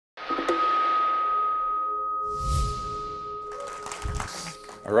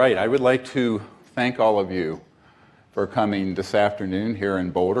All right, I would like to thank all of you for coming this afternoon here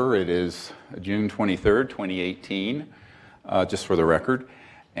in Boulder. It is June 23rd, 2018, just for the record.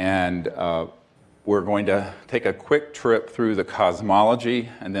 And we're going to take a quick trip through the cosmology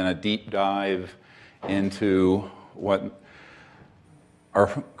and then a deep dive into what our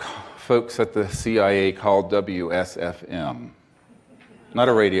folks at the CIA call WSFM. Not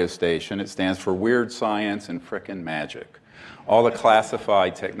a radio station, it stands for Weird Science and Frickin' Magic. All the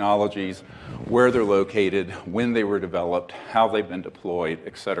classified technologies, where they're located, when they were developed, how they've been deployed,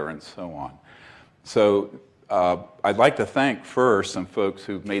 et cetera, and so on. So I'd like to thank first some folks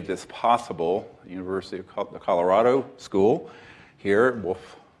who've made this possible. The University of the Colorado School here at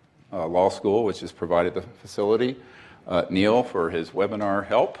Wolf Law School, which has provided the facility. Neil for his webinar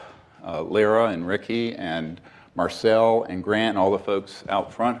help. Lara and Ricky and Marcel and Grant and all the folks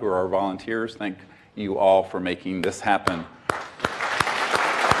out front who are our volunteers. Thank you all for making this happen.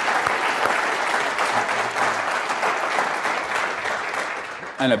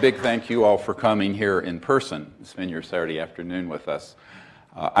 And a big thank you all for coming here in person, spend your Saturday afternoon with us.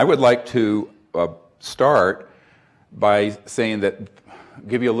 I would like to start by saying that,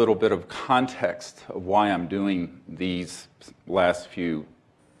 give you a little bit of context of why I'm doing these last few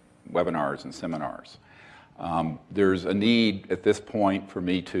webinars and seminars. There's a need at this point for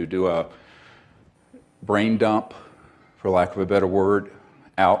me to do a brain dump, for lack of a better word,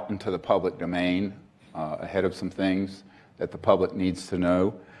 out into the public domain ahead of some things that the public needs to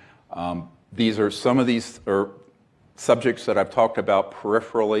know. Some of these are subjects that I've talked about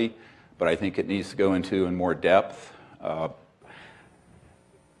peripherally, but I think it needs to go into in more depth to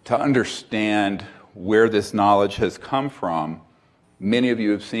understand where this knowledge has come from. Many of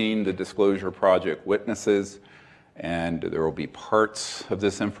you have seen the Disclosure Project witnesses, and there will be parts of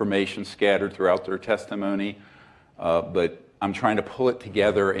this information scattered throughout their testimony, but I'm trying to pull it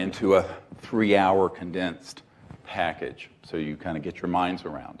together into a 3-hour condensed package so you kind of get your minds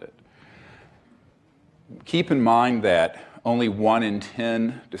around it. Keep in mind that only 1 in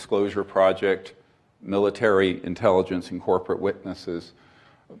 10 Disclosure Project military intelligence and corporate witnesses,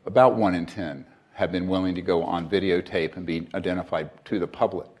 about 1 in 10, have been willing to go on videotape and be identified to the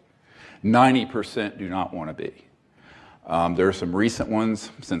public. 90% do not want to be. There are some recent ones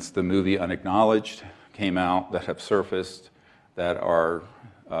since the movie Unacknowledged came out that have surfaced that are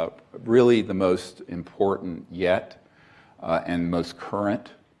really the most important yet and most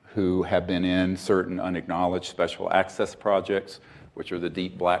current, who have been in certain unacknowledged special access projects, which are the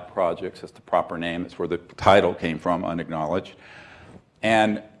deep black projects. That's the proper name. It's where the title came from, unacknowledged.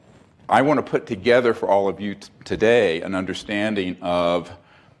 And I want to put together for all of you today an understanding of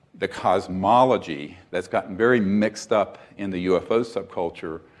the cosmology that's gotten very mixed up in the UFO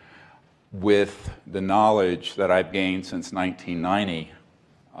subculture with the knowledge that I've gained since 1990,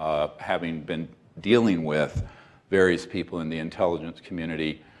 having been dealing with various people in the intelligence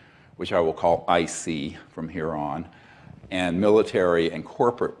community, which I will call IC from here on, and military and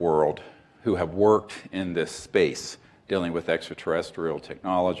corporate world who have worked in this space, dealing with extraterrestrial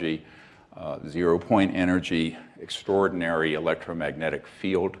technology, zero-point energy, extraordinary electromagnetic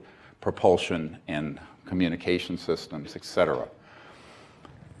field propulsion and communication systems, etc.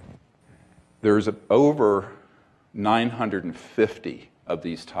 There's over 950 of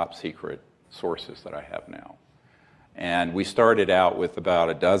these top secret sources that I have now. And we started out with about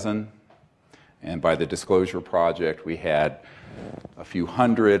a dozen, and by the Disclosure Project we had a few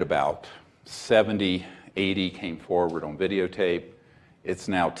hundred, about 70, 80 came forward on videotape. It's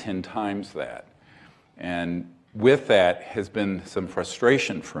now 10 times that. And with that has been some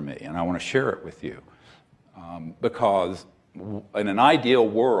frustration for me, and I want to share it with you. Because in an ideal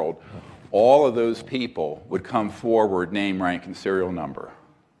world, all of those people would come forward, name, rank, and serial number.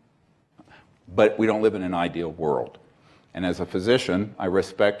 But we don't live in an ideal world. And as a physician, I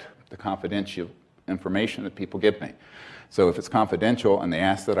respect the confidential information that people give me. So if it's confidential and they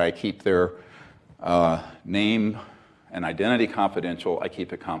ask that I keep their name and identity confidential, I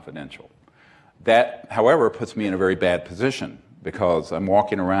keep it confidential. That, however, puts me in a very bad position because I'm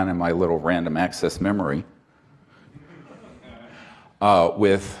walking around in my little random access memory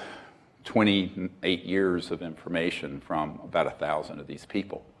with 28 years of information from about 1,000 of these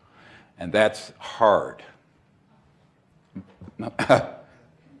people. And that's hard.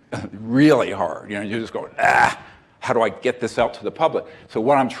 Really hard. You know, you're just going, how do I get this out to the public? So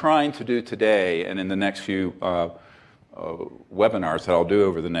what I'm trying to do today and in the next few webinars that I'll do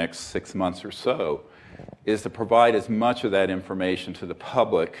over the next 6 months or so is to provide as much of that information to the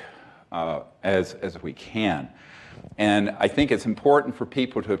public as we can. And I think it's important for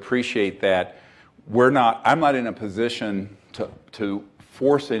people to appreciate that I'm not in a position to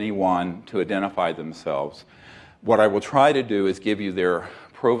force anyone to identify themselves. What I will try to do is give you their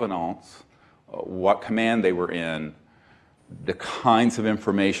provenance, what command they were in, the kinds of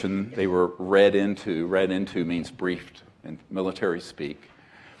information they were read into. Read into means briefed in military speak.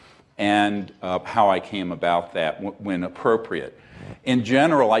 And how I came about that when appropriate. In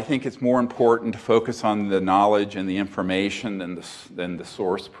general, I think it's more important to focus on the knowledge and the information than the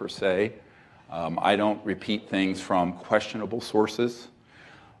source per se. I don't repeat things from questionable sources.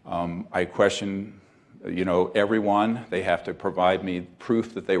 I question, everyone. They have to provide me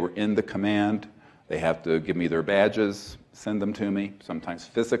proof that they were in the command. They have to give me their badges, send them to me, sometimes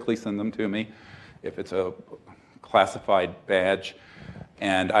physically send them to me if it's a classified badge.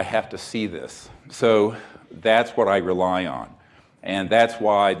 And I have to see this. So that's what I rely on. And that's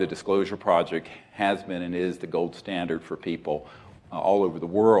why the Disclosure Project has been and is the gold standard for people all over the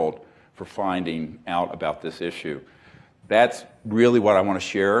world for finding out about this issue. That's really what I want to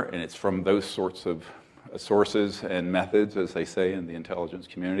share, and it's from those sorts of sources and methods, as they say in the intelligence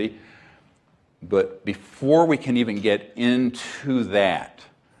community. But before we can even get into that,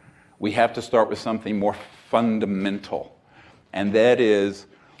 we have to start with something more fundamental. And that is,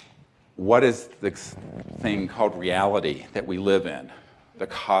 what is this thing called reality that we live in, the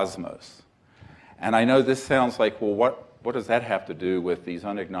cosmos? And I know this sounds like, well, what does that have to do with these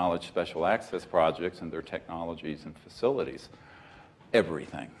unacknowledged special access projects and their technologies and facilities?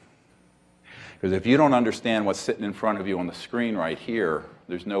 Everything. Because if you don't understand what's sitting in front of you on the screen right here,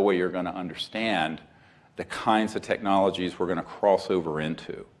 there's no way you're going to understand the kinds of technologies we're going to cross over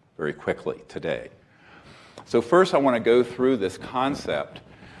into very quickly today. So first I want to go through this concept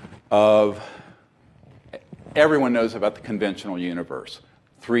of, everyone knows about the conventional universe.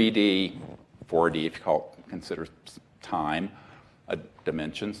 3D, 4D if you consider time a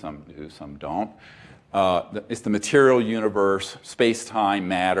dimension, some do, some don't. It's the material universe, space-time,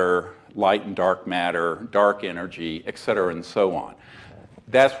 matter, light and dark matter, dark energy, et cetera, and so on.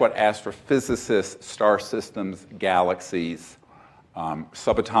 That's what astrophysicists, star systems, galaxies,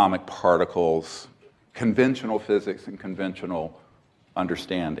 subatomic particles, conventional physics and conventional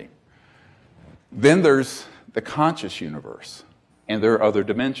understanding. Then there's the conscious universe, and there are other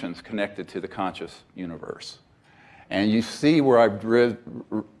dimensions connected to the conscious universe. And you see where I've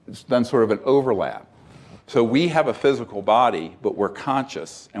done sort of an overlap. So we have a physical body, but we're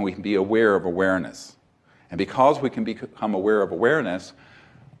conscious, and we can be aware of awareness. And because we can become aware of awareness,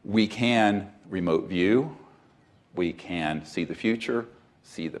 we can remote view, we can see the future,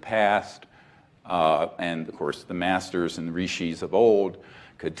 see the past, and of course the masters and rishis of old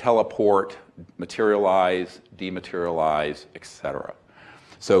could teleport, materialize, dematerialize, etc.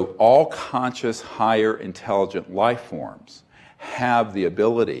 So all conscious, higher intelligent life forms have the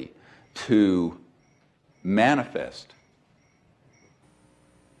ability to manifest.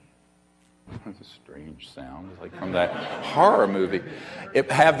 That's a strange sound. It's like from that horror movie. It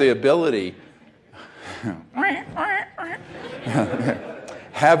have the ability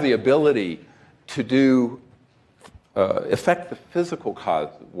to do affect the physical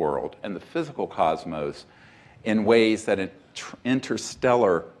world and the physical cosmos in ways that an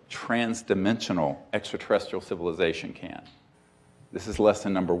interstellar, transdimensional extraterrestrial civilization can. This is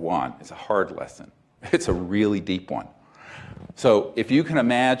lesson number one. It's a hard lesson. It's a really deep one. So if you can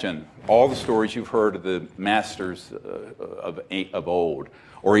imagine all the stories you've heard of the masters of old,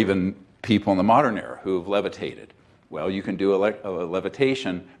 or even people in the modern era who have levitated, well, you can do a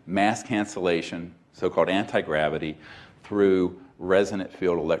levitation, mass cancellation, so-called anti-gravity, through resonant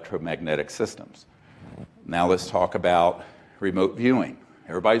field electromagnetic systems. Now let's talk about remote viewing.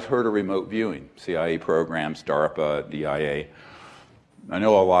 Everybody's heard of remote viewing, CIA programs, DARPA, DIA. I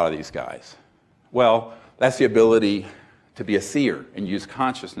know a lot of these guys. Well, that's the ability to be a seer and use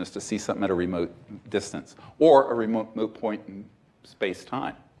consciousness to see something at a remote distance or a remote point in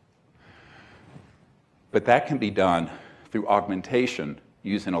space-time. But that can be done through augmentation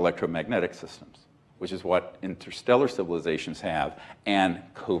using electromagnetic systems, which is what interstellar civilizations have and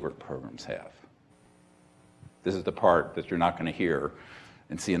covert programs have. This is the part that you're not going to hear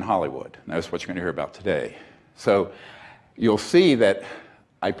and see in Hollywood. And that's what you're going to hear about today. So you'll see that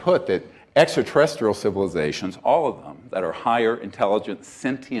I put that extraterrestrial civilizations, all of them, that are higher intelligent,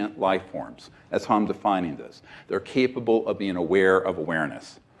 sentient life forms, that's how I'm defining this. They're capable of being aware of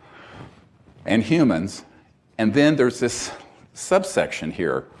awareness. And humans, and then there's this subsection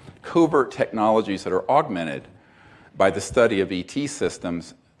here, covert technologies that are augmented by the study of ET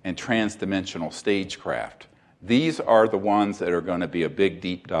systems and transdimensional stagecraft. These are the ones that are going to be a big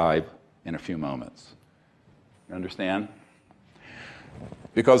deep dive in a few moments. You understand?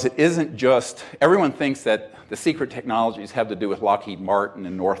 Because it isn't just, everyone thinks that the secret technologies have to do with Lockheed Martin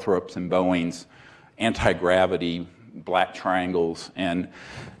and Northrop's and Boeing's anti-gravity, black triangles, and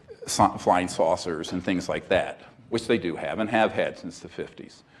flying saucers and things like that, which they do have and have had since the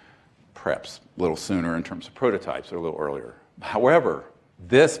 50s. Perhaps a little sooner in terms of prototypes or a little earlier. However,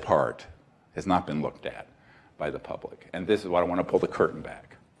 this part has not been looked at by the public. And this is what I want to pull the curtain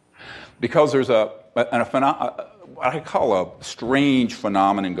back. Because there's what I call a strange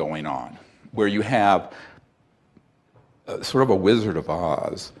phenomenon going on, where you have sort of a Wizard of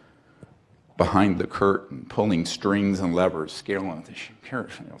Oz behind the curtain, pulling strings and levers, scaring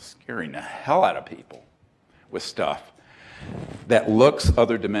the hell out of people with stuff that looks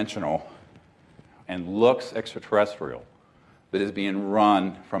other dimensional and looks extraterrestrial, but is being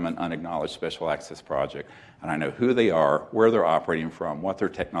run from an unacknowledged special access project. And I know who they are, where they're operating from, what their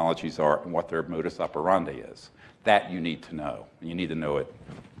technologies are, and what their modus operandi is. That you need to know. And you need to know it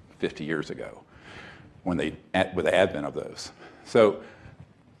 50 years ago with the advent of those. So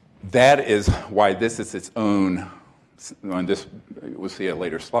that is why this is its own, and this we'll see a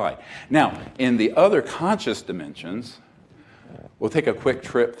later slide. Now, in the other conscious dimensions, we'll take a quick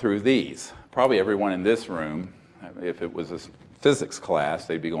trip through these. Probably everyone in this room, if it was a physics class,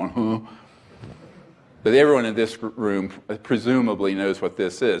 they'd be going, huh? But everyone in this room presumably knows what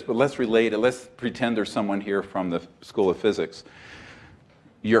this is. But let's relate it. Let's pretend there's someone here from the School of Physics.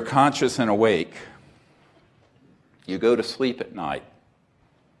 You're conscious and awake. You go to sleep at night.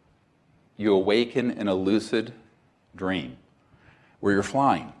 You awaken in a lucid dream where you're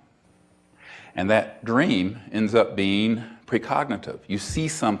flying. And that dream ends up being precognitive. You see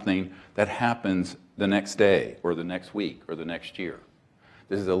something that happens the next day or the next week or the next year.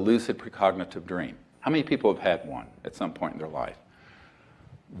 This is a lucid precognitive dream. How many people have had one at some point in their life?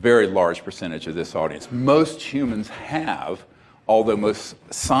 Very large percentage of this audience. Most humans have, although most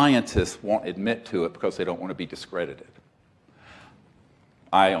scientists won't admit to it because they don't want to be discredited.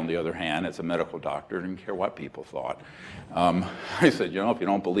 I, on the other hand, as a medical doctor, didn't care what people thought. I said, if you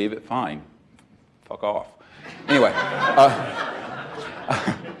don't believe it, fine. Fuck off. Anyway.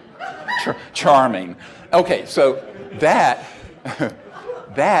 Charming. Okay, so that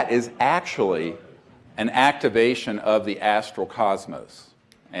is actually an activation of the astral cosmos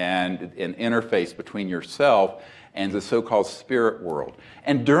and an interface between yourself and the so-called spirit world.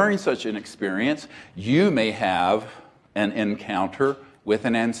 And during such an experience, you may have an encounter with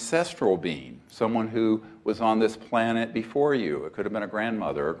an ancestral being, someone who was on this planet before you. It could have been a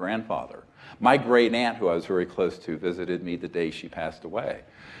grandmother or grandfather. My great aunt, who I was very close to, visited me the day she passed away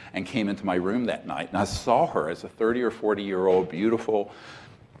and came into my room that night. And I saw her as a 30 or 40-year-old, beautiful.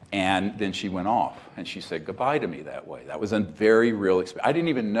 And then she went off, and she said goodbye to me that way. That was a very real experience. I didn't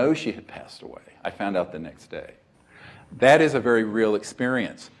even know she had passed away. I found out the next day. That is a very real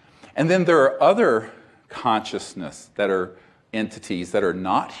experience. And then there are other consciousness that are entities that are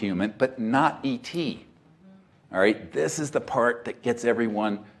not human, but not ET. All right? This is the part that gets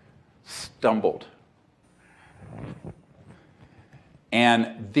everyone stumbled.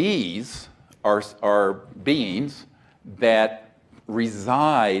 And these are beings that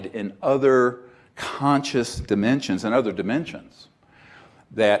reside in other conscious dimensions and other dimensions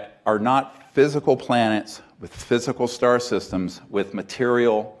that are not physical planets with physical star systems with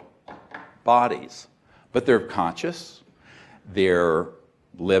material bodies, but they're conscious, they're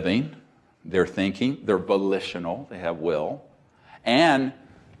living, they're thinking, they're volitional, they have will, and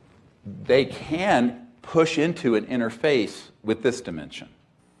they can push into an interface with this dimension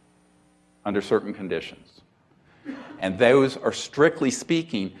under certain conditions. And those are, strictly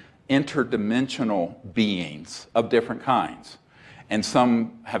speaking, interdimensional beings of different kinds. And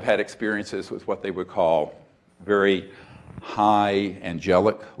some have had experiences with what they would call very high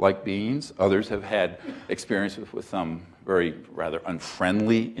angelic-like beings. Others have had experiences with some very rather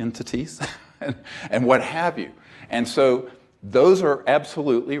unfriendly entities and what have you. And so those are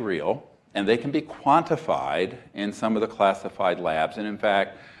absolutely real, and they can be quantified in some of the classified labs. And in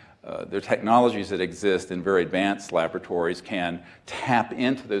fact, there are technologies that exist in very advanced laboratories can tap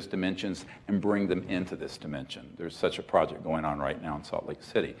into those dimensions and bring them into this dimension. There's such a project going on right now in Salt Lake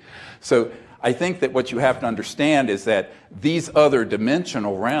City. So I think that what you have to understand is that these other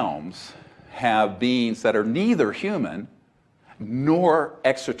dimensional realms have beings that are neither human nor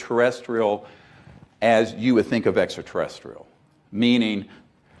extraterrestrial as you would think of extraterrestrial, meaning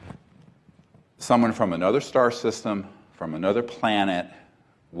someone from another star system, from another planet,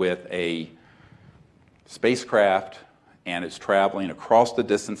 with a spacecraft, and it's traveling across the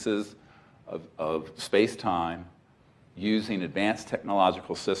distances of space-time using advanced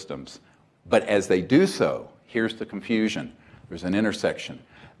technological systems. But as they do so, here's the confusion. There's an intersection.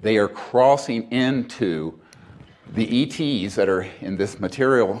 They are crossing into the ETs that are in this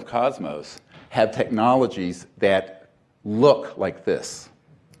material cosmos have technologies that look like this.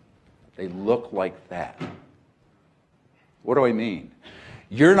 They look like that. What do I mean?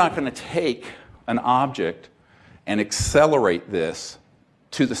 You're not going to take an object and accelerate this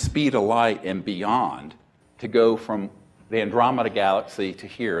to the speed of light and beyond to go from the Andromeda galaxy to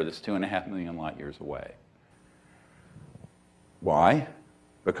here that's 2.5 million light years away. Why?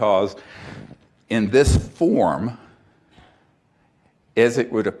 Because in this form, as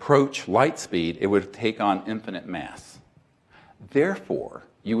it would approach light speed, it would take on infinite mass. Therefore,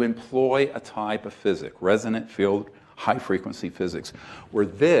 you employ a type of physics, resonant field, high-frequency physics, where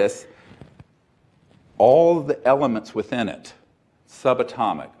this, all the elements within it,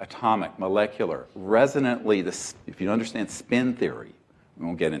 subatomic, atomic, molecular, resonantly, if you understand spin theory, we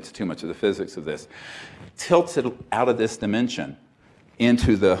won't get into too much of the physics of this, tilts it out of this dimension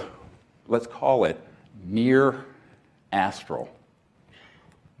into the, let's call it, near astral.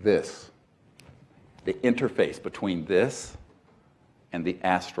 This, the interface between this and the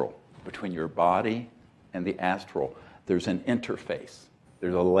astral, between your body and the astral, there's an interface.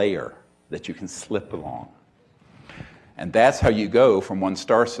 There's a layer that you can slip along. And that's how you go from one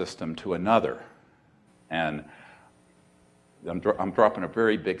star system to another. And I'm dropping a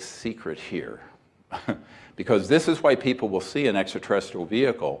very big secret here. Because this is why people will see an extraterrestrial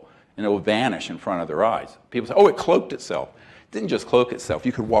vehicle and it will vanish in front of their eyes. People say, oh, it cloaked itself. It didn't just cloak itself.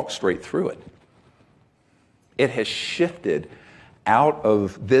 You could walk straight through it. It has shifted out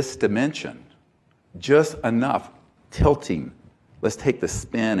of this dimension just enough, tilting. Let's take the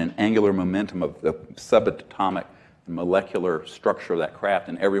spin and angular momentum of the subatomic and molecular structure of that craft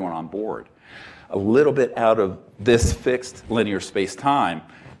and everyone on board. A little bit out of this fixed linear space-time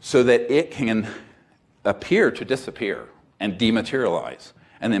so that it can appear to disappear and dematerialize.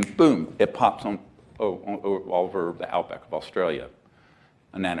 And then, boom, it pops on over the outback of Australia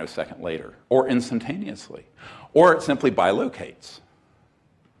a nanosecond later, or instantaneously. Or it simply bilocates.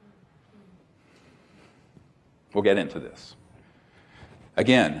 We'll get into this.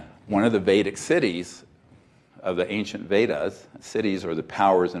 Again, one of the Vedic cities of the ancient Vedas, cities are the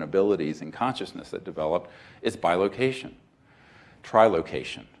powers and abilities and consciousness that developed, is bilocation,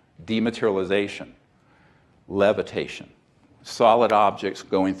 trilocation, dematerialization, levitation, solid objects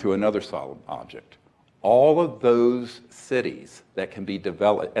going through another solid object. All of those cities that can be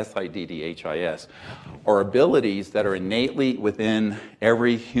developed, SIDDHIS, are abilities that are innately within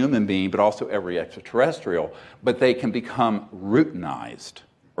every human being, but also every extraterrestrial, but they can become routinized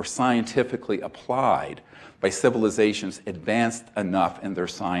or scientifically applied by civilizations advanced enough in their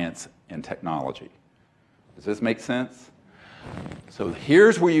science and technology. Does this make sense? So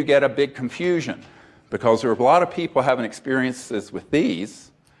here's where you get a big confusion, because there are a lot of people having experiences with these,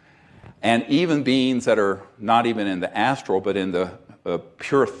 and even beings that are not even in the astral, but in the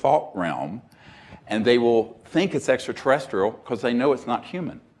pure thought realm, and they will think it's extraterrestrial because they know it's not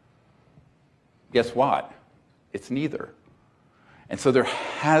human. Guess what? It's neither. And so there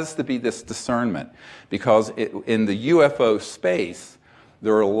has to be this discernment, because in the UFO space,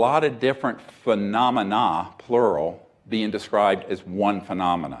 there are a lot of different phenomena, plural, being described as one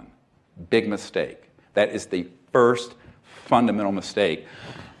phenomenon. Big mistake. That is the first fundamental mistake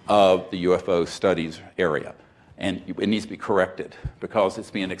of the UFO studies area. And it needs to be corrected, because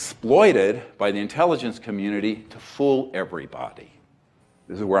it's being exploited by the intelligence community to fool everybody.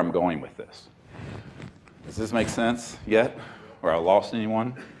 This is where I'm going with this. Does this make sense yet? Or I lost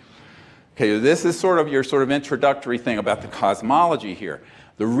anyone? Okay, this is sort of your introductory thing about the cosmology here.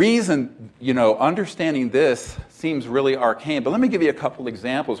 The reason, understanding this seems really arcane, but let me give you a couple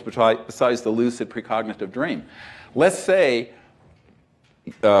examples besides the lucid precognitive dream. Let's say,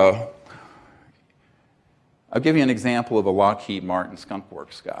 I'll give you an example of a Lockheed Martin Skunk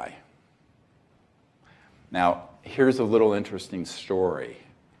Works guy. Now, here's a little interesting story.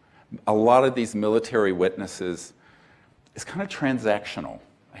 A lot of these military witnesses, it's kind of transactional.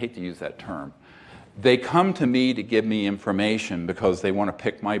 I hate to use that term. They come to me to give me information because they want to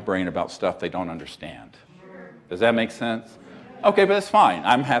pick my brain about stuff they don't understand. Does that make sense? Okay, but that's fine.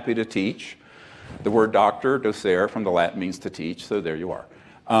 I'm happy to teach. The word doctor, docere, from the Latin means to teach, so there you are.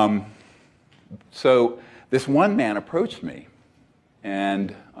 So this one man approached me,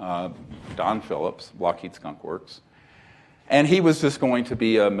 and Don Phillips, Lockheed Skunk Works, and he was just going to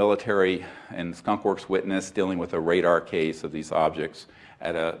be a military and Skunk Works witness dealing with a radar case of these objects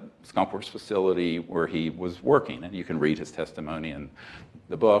at a Skunk Works facility where he was working. And you can read his testimony in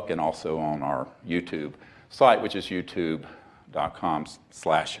the book and also on our YouTube site, which is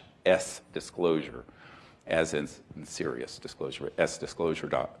youtube.com/sdisclosure, as in serious disclosure, S disclosure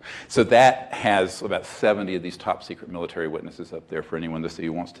doc. So that has about 70 of these top secret military witnesses up there for anyone to see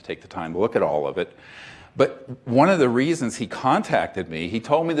who wants to take the time to look at all of it. But one of the reasons he contacted me, he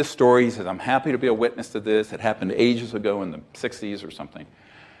told me this story. He said, I'm happy to be a witness to this. It happened ages ago in the 60s or something.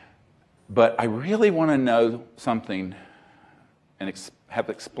 But I really want to know something and have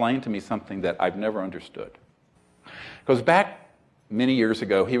explained to me something that I've never understood. Because back many years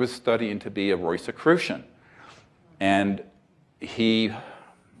ago, he was studying to be a Rosicrucian. And he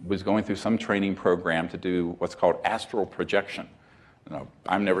was going through some training program to do what's called astral projection.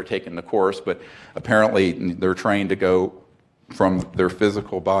 I've never taken the course, but apparently they're trained to go from their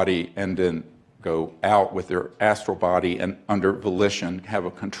physical body and then go out with their astral body and under volition have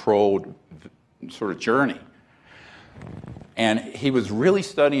a controlled sort of journey. And he was really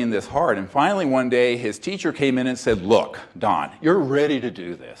studying this hard. And finally one day his teacher came in and said, look, Don, you're ready to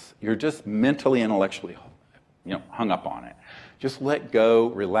do this. You're just mentally, intellectually hung up on it. Just let go,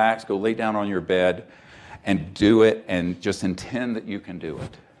 relax, go lay down on your bed and do it, and just intend that you can do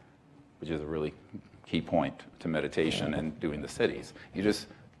it, which is a really key point to meditation and doing the cities. You just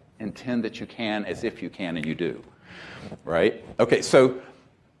intend that you can as if you can, and you do, right? Okay, so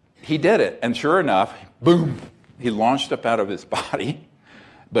he did it, and sure enough, boom, he launched up out of his body,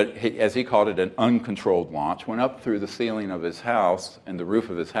 but as he called it, an uncontrolled launch, went up through the ceiling of his house and the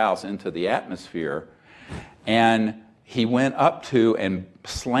roof of his house into the atmosphere, and he went up to and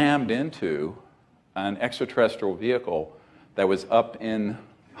slammed into an extraterrestrial vehicle that was up in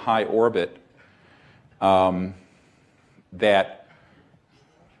high orbit and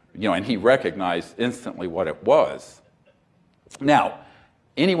he recognized instantly what it was. Now,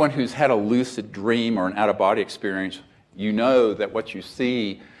 anyone who's had a lucid dream or an out-of-body experience, you know that what you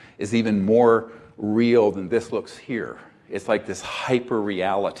see is even more real than this looks here. It's like this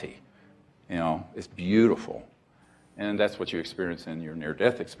hyper-reality. It's beautiful. And that's what you experience in your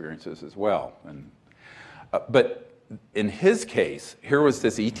near-death experiences as well. But in his case, here was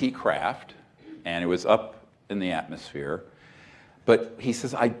this ET craft, and it was up in the atmosphere. But he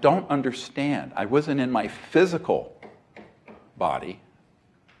says, I don't understand. I wasn't in my physical body.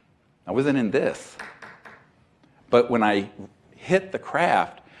 I wasn't in this. But when I hit the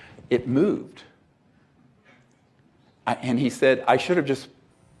craft, it moved. And he said, I should have just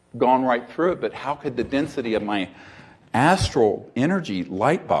gone right through it, but how could the density of my astral energy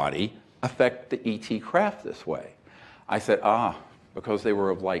light body affect the ET craft this way? I said, because they were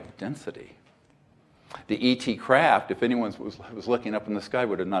of like density. The ET craft, if anyone was looking up in the sky,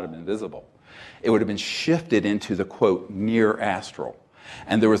 would not have been visible. It would have been shifted into the, quote, near astral.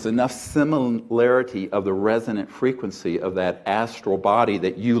 And there was enough similarity of the resonant frequency of that astral body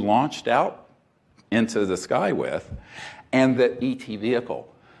that you launched out into the sky with, and the ET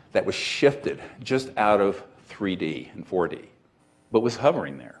vehicle that was shifted just out of 3D and 4D, but was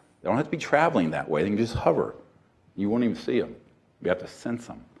hovering there. They don't have to be traveling that way. They can just hover. You won't even see them. You have to sense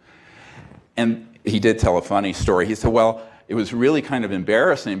them. And he did tell a funny story. He said, well, it was really kind of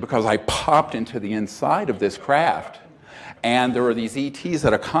embarrassing because I popped into the inside of this craft, and there were these ETs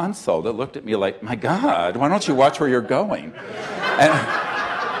at a console that looked at me like, my God, why don't you watch where you're going?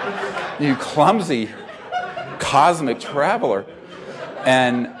 And you clumsy cosmic traveler.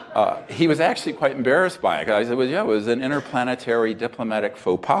 And he was actually quite embarrassed by it. I said, well, yeah, it was an interplanetary diplomatic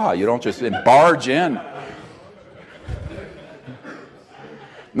faux pas. You don't just barge in.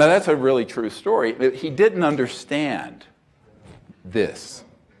 Now, that's a really true story. He didn't understand this.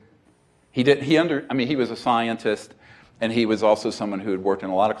 He was a scientist, and he was also someone who had worked in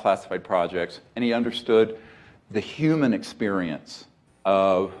a lot of classified projects, and he understood the human experience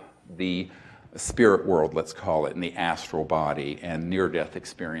of the spirit world, let's call it, and the astral body and near-death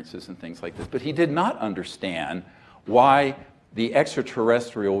experiences and things like this. But he did not understand why the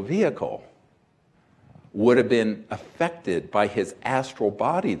extraterrestrial vehicle would have been affected by his astral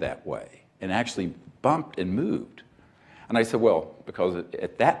body that way and actually bumped and moved. And I said, well, because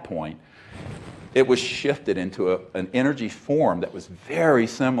at that point, it was shifted into an energy form that was very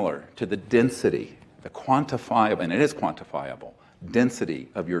similar to the density, the quantifiable, and it is quantifiable, density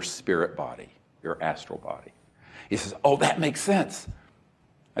of your spirit body, your astral body. He says, oh, that makes sense.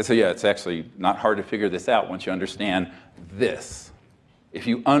 I said, yeah, it's actually not hard to figure this out once you understand this. If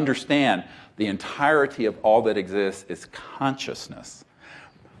you understand the entirety of all that exists is consciousness,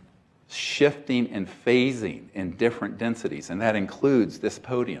 shifting and phasing in different densities, and that includes this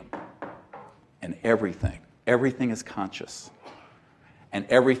podium and everything. Everything is conscious. And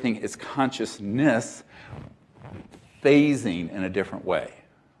everything is consciousness phasing in a different way.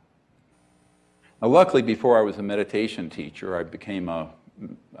 Now, luckily, before I was a meditation teacher, I became a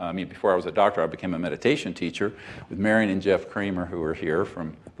before I was a doctor, I became a meditation teacher with Marion and Jeff Kramer, who are here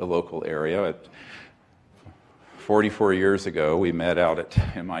from the local area. 44 years ago, we met out at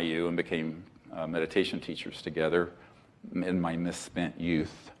MIU and became meditation teachers together in my misspent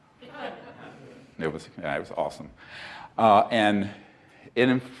youth. It was awesome. And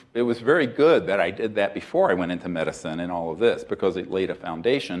it was very good that I did that before I went into medicine and all of this, because it laid a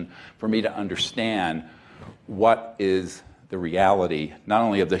foundation for me to understand what is the reality, not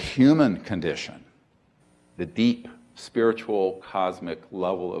only of the human condition, the deep spiritual cosmic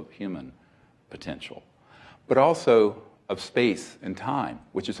level of human potential, but also of space and time,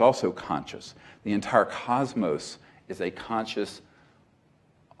 which is also conscious. The entire cosmos is a conscious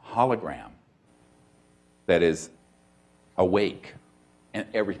hologram that is awake, and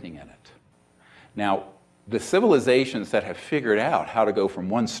everything in it. Now, the civilizations that have figured out how to go from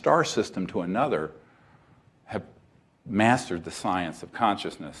one star system to another have mastered the science of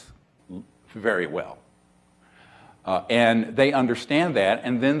consciousness very well. And they understand that,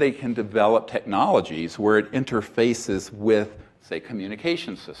 and then they can develop technologies where it interfaces with, say,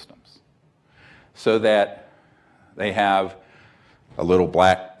 communication systems, so that they have a little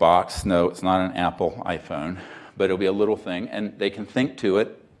black box. No, it's not an Apple iPhone, but it'll be a little thing, and they can think to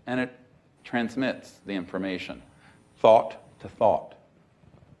it, and it transmits the information, thought to thought,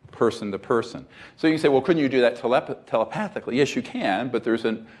 person to person. So you say, well, couldn't you do that telepathically? Yes, you can, but there's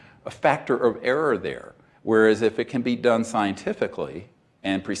a factor of error there. Whereas if it can be done scientifically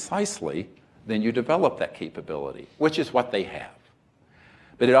and precisely, then you develop that capability, which is what they have.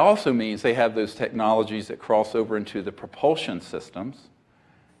 But it also means they have those technologies that cross over into the propulsion systems,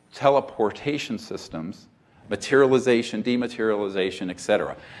 teleportation systems, materialization, dematerialization,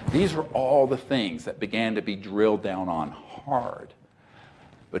 etc. These are all the things that began to be drilled down on hard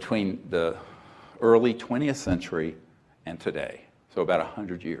between the early 20th century and today. So about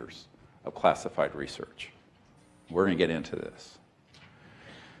 100 years of classified research. We're going to get into this.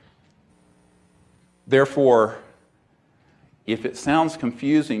 Therefore, if it sounds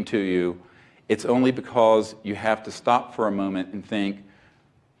confusing to you, it's only because you have to stop for a moment and think,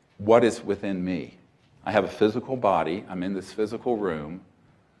 what is within me? I have a physical body. I'm in this physical room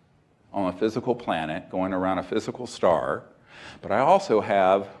on a physical planet going around a physical star. But I also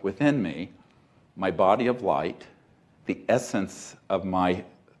have within me my body of light, the essence of my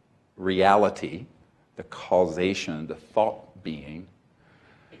reality, the causation, the thought being,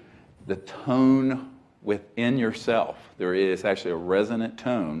 the tone within yourself. There is actually a resonant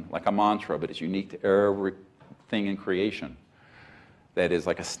tone, like a mantra, but it's unique to everything in creation. That is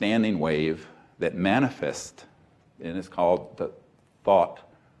like a standing wave that manifests, and it's called the thought,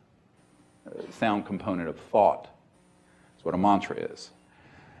 sound component of thought. That's what a mantra is.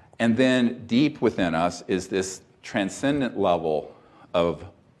 And then deep within us is this transcendent level of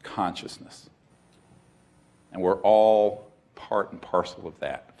consciousness. And we're all part and parcel of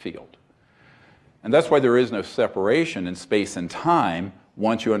that field. And that's why there is no separation in space and time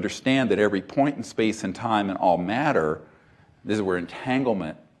once you understand that every point in space and time and all matter, this is where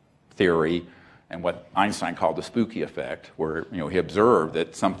entanglement theory and what Einstein called the spooky effect, where he observed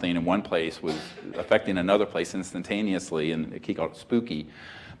that something in one place was affecting another place instantaneously, and he called it spooky.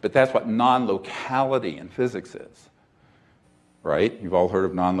 But that's what non-locality in physics is, right? You've all heard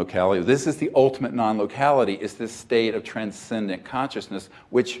of non-locality. This is the ultimate non-locality, is this state of transcendent consciousness,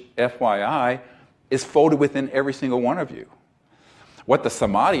 which, FYI, is folded within every single one of you. What the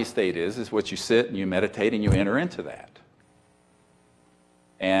samadhi state is what you sit and you meditate and you enter into that.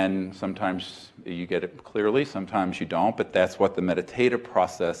 And sometimes you get it clearly, sometimes you don't, but that's what the meditative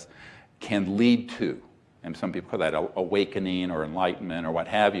process can lead to. And some people call that awakening or enlightenment or what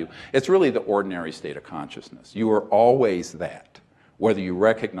have you. It's really the ordinary state of consciousness. You are always that, whether you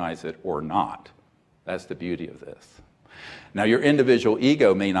recognize it or not. That's the beauty of this. Now, your individual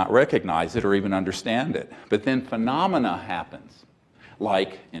ego may not recognize it or even understand it, but then phenomena happens,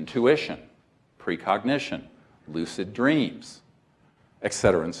 like intuition, precognition, lucid dreams,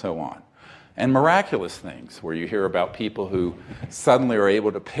 etc., and so on. And miraculous things, where you hear about people who suddenly are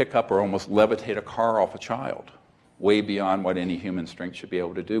able to pick up or almost levitate a car off a child, way beyond what any human strength should be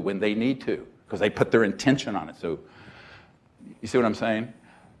able to do when they need to, because they put their intention on it. So, you see what I'm saying?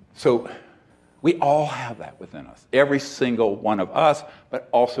 So, we all have that within us, every single one of us, but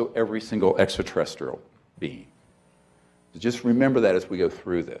also every single extraterrestrial being. So just remember that as we go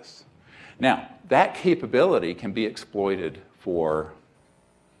through this. Now, that capability can be exploited for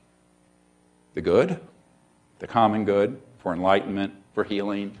the good, the common good, for enlightenment, for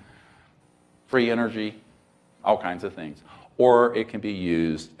healing, free energy, all kinds of things. Or it can be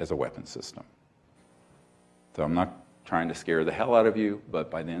used as a weapon system. So I'm not trying to scare the hell out of you,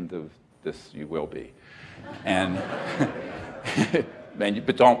 but by the end of this, you will be. And,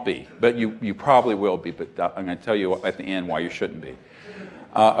 but don't be. But you probably will be, but I'm going to tell you at the end why you shouldn't be.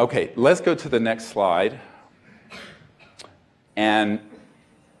 Okay, let's go to the next slide. And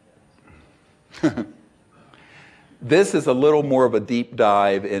this is a little more of a deep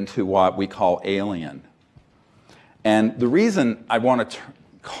dive into what we call alien. And the reason I want to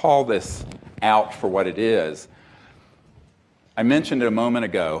call this out for what it is, I mentioned it a moment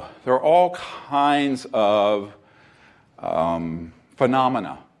ago, there are all kinds of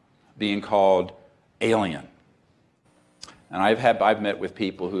phenomena being called alien. And I've met with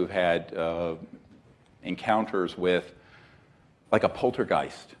people who've had encounters with, like a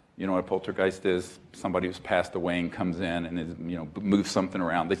poltergeist. You know what a poltergeist is? Somebody who's passed away and comes in and is, moves something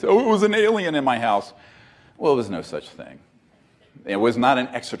around. They say, oh, it was an alien in my house. Well, it was no such thing. It was not an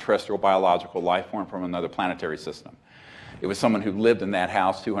extraterrestrial biological life form from another planetary system. It was someone who lived in that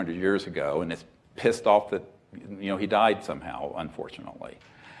house 200 years ago and is pissed off that he died somehow, unfortunately.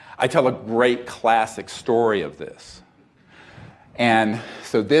 I tell a great classic story of this. And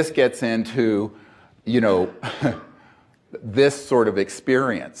so this gets into, this sort of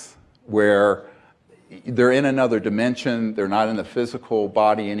experience where they're in another dimension, they're not in the physical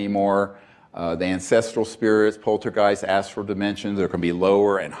body anymore. The ancestral spirits, poltergeists, astral dimensions, there can be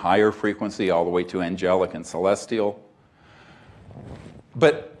lower and higher frequency all the way to angelic and celestial.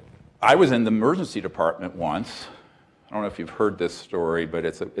 But I was in the emergency department once. I don't know if you've heard this story, but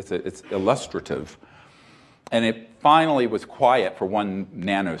it's illustrative. And it finally was quiet for 1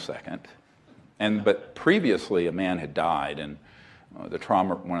 nanosecond. But previously, a man had died in one of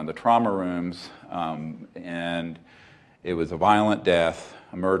the trauma rooms, and it was a violent death,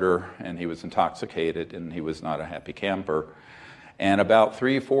 a murder, and he was intoxicated, and he was not a happy camper. And about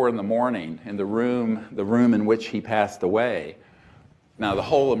 3 or 4 in the morning, in the room in which he passed away, now the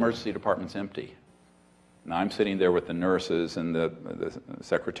whole emergency department's empty. Now I'm sitting there with the nurses and the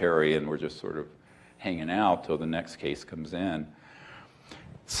secretary, and we're just sort of hanging out till the next case comes in.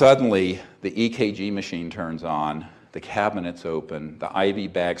 Suddenly, the EKG machine turns on, the cabinets open, the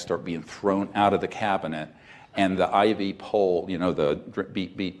IV bags start being thrown out of the cabinet, and the IV pole, the drip,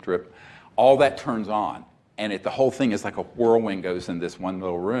 beep, beep, drip, all that turns on. And the whole thing is like a whirlwind goes in this one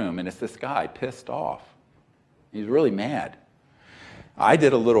little room, and it's this guy pissed off. He's really mad. I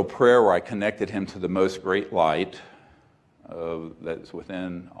did a little prayer where I connected him to the most great light that is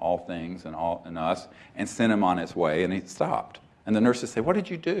within all things and us, and sent him on his way, and he stopped. And the nurses say, what did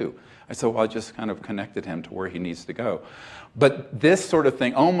you do? I said, well, I just kind of connected him to where he needs to go. But this sort of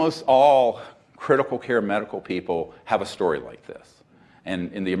thing, almost all critical care medical people have a story like this.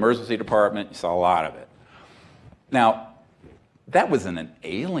 And in the emergency department, you saw a lot of it. Now, that wasn't an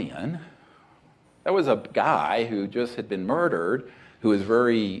alien. That was a guy who just had been murdered, who was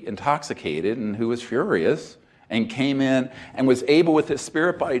very intoxicated and who was furious, and came in and was able with his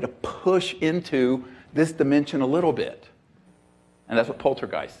spirit body to push into this dimension a little bit. And that's what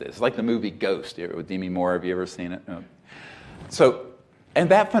poltergeist is. It's like the movie Ghost with Demi Moore. Have you ever seen it? No. And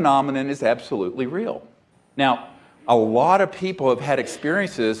that phenomenon is absolutely real. Now, a lot of people have had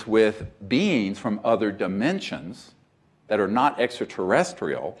experiences with beings from other dimensions that are not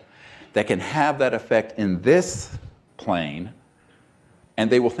extraterrestrial that can have that effect in this plane, and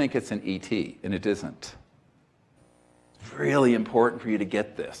they will think it's an ET, and it isn't. It's really important for you to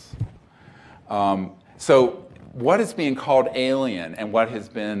get this. So what is being called alien and what has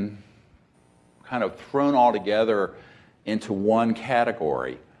been kind of thrown all together into one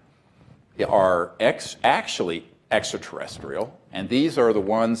category are actually extraterrestrial, and these are the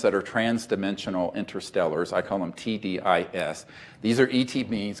ones that are transdimensional interstellars. I call them TDIS. These are ET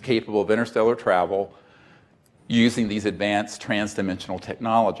beings capable of interstellar travel using these advanced transdimensional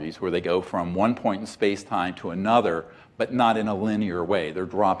technologies where they go from one point in space-time to another, but not in a linear way. They're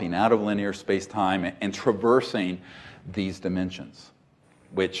dropping out of linear space-time and traversing these dimensions,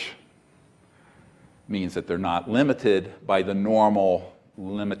 which means that they're not limited by the normal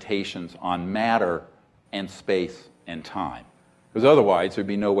limitations on matter and space and time. Because otherwise, there'd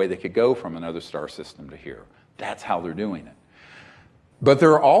be no way they could go from another star system to here. That's how they're doing it. But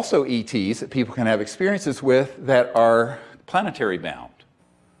there are also ETs that people can have experiences with that are planetary bound.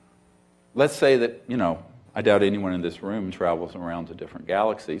 Let's say that, I doubt anyone in this room travels around to different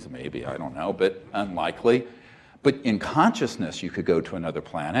galaxies, maybe, I don't know, but unlikely. But in consciousness, you could go to another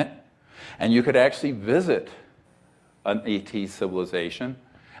planet, and you could actually visit an ET civilization,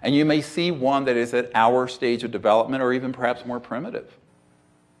 and you may see one that is at our stage of development or even perhaps more primitive.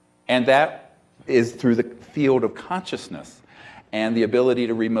 And that is through the field of consciousness and the ability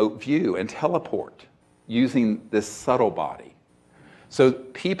to remote view and teleport. using this subtle body. So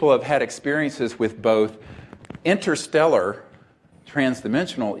people have had experiences with both interstellar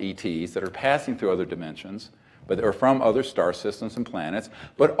transdimensional ETs that are passing through other dimensions, but they're from other star systems and planets,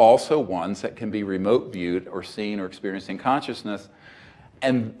 but also ones that can be remote viewed or seen or experiencing consciousness.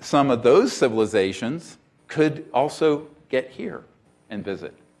 And some of those civilizations could also get here and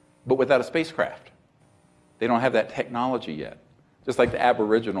visit, but without a spacecraft. They don't have that technology yet. Just like the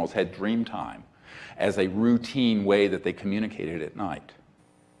Aboriginals had dream time as a routine way that they communicated at night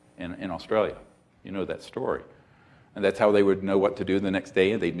in Australia. You know that story. And that's how they would know what to do the next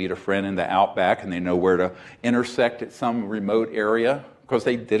day. And they'd meet a friend in the outback, and they know where to intersect at some remote area because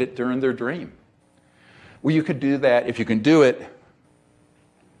they did it during their dream. Well, you could do that. If you can do it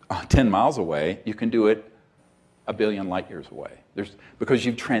 10 miles away, you can do it a billion light years away. Because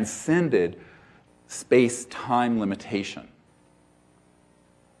you've transcended space-time limitation.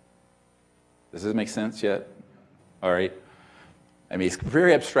 Does this make sense yet? All right. I mean, it's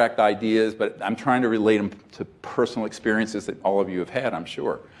very abstract ideas, but I'm trying to relate them to personal experiences that all of you have had, I'm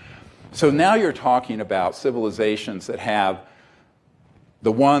sure. So now you're talking about civilizations that have,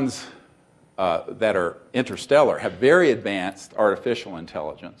 the ones that are interstellar, have very advanced artificial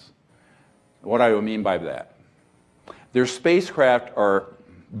intelligence. What do I mean by that? Their spacecraft are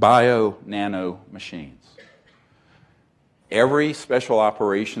bio-nano machines. Every special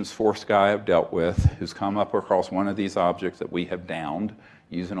operations force guy I've dealt with who's come up across one of these objects that we have downed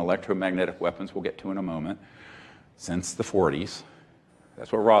using electromagnetic weapons we'll get to in a moment, since the 40s,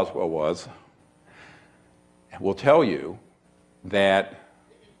 that's what Roswell was, will tell you that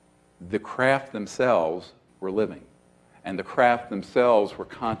the craft themselves were living, and the craft themselves were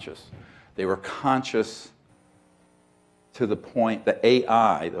conscious. They were conscious to the point that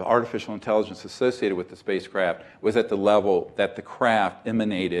AI, the artificial intelligence associated with the spacecraft, was at the level that the craft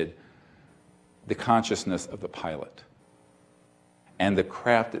emanated the consciousness of the pilot. And the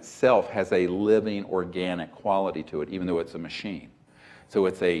craft itself has a living, organic quality to it, even though it's a machine. So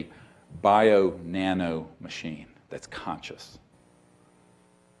it's a bio-nano machine that's conscious.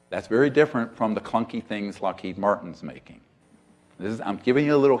 That's very different from the clunky things Lockheed Martin's making. I'm giving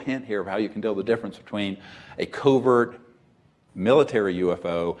you a little hint here of how you can tell the difference between a covert military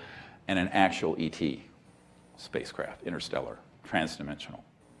UFO and an actual ET spacecraft, interstellar, transdimensional.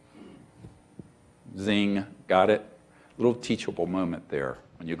 Zing, got it? Little teachable moment there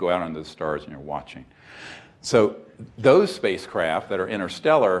when you go out under the stars and you're watching. So those spacecraft that are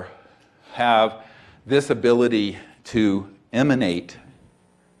interstellar have this ability to emanate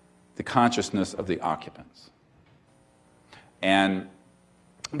the consciousness of the occupants. And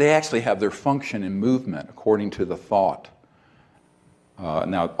they actually have their function in movement according to the thought.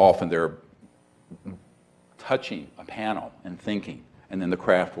 Now, often they're touching a panel and thinking, and then the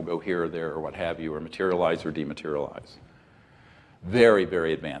craft will go here or there or what have you, or materialize or dematerialize. Very,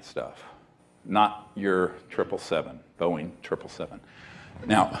 very advanced stuff. Not your 777, Boeing 777.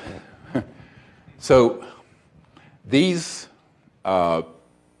 Now, so these, so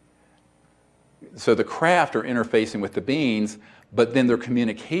the craft are interfacing with the beings, but then their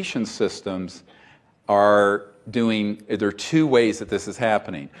communication systems are there are two ways that this is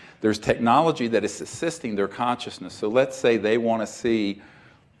happening. There's technology that is assisting their consciousness. So let's say they want to see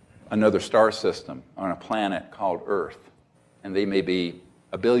another star system on a planet called Earth, and they may be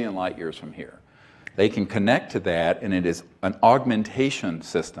a billion light years from here. They can connect to that, and it is an augmentation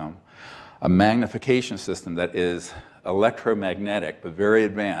system, a magnification system that is electromagnetic but very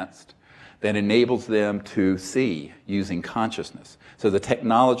advanced, that enables them to see using consciousness. So the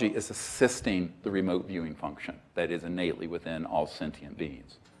technology is assisting the remote viewing function that is innately within all sentient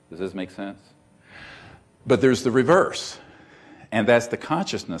beings. Does this make sense? But there's the reverse, and that's the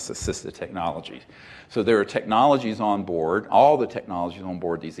consciousness-assisted technology. So there are technologies on board, all the technologies on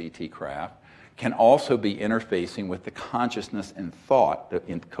board these ET craft can also be interfacing with the consciousness and thought,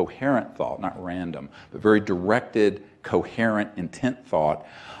 in coherent thought, not random, but very directed, coherent, intent thought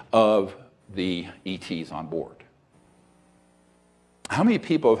of the ETs on board. How many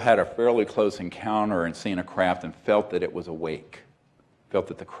people have had a fairly close encounter and seen a craft and felt that it was awake? Felt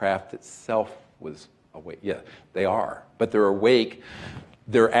that the craft itself was awake? Yeah, they are. But they're awake.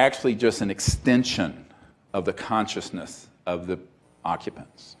 They're actually just an extension of the consciousness of the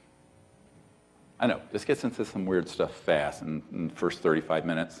occupants. I know, this gets into some weird stuff fast in the first 35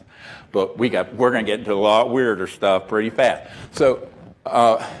 minutes, but we're going to get into a lot weirder stuff pretty fast. So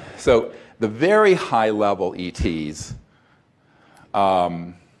the very high-level ETs,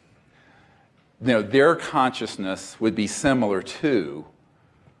 their consciousness would be similar to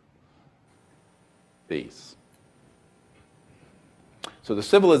these. So the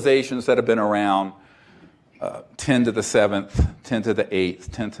civilizations that have been around 10 to the 7th, 10 to the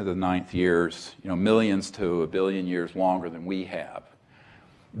 8th, 10 to the 9th years, millions to a billion years longer than we have.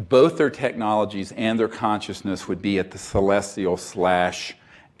 Both their technologies and their consciousness would be at the celestial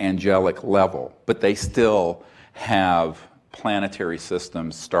 / angelic level, but they still have planetary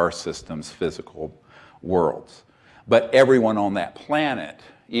systems, star systems, physical worlds. But everyone on that planet,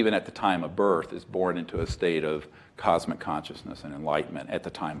 even at the time of birth, is born into a state of cosmic consciousness and enlightenment at the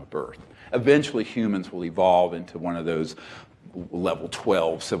time of birth. Eventually, humans will evolve into one of those level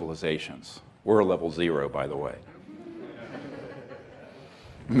 12 civilizations. We're a level 0, by the way.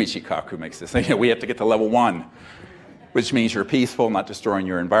 Michikaku makes this thing. We have to get to level 1, which means you're peaceful, not destroying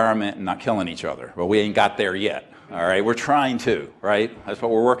your environment, and not killing each other. But we ain't got there yet, all right? We're trying to, right? That's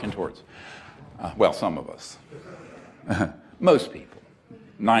what we're working towards. Well, some of us. Most people,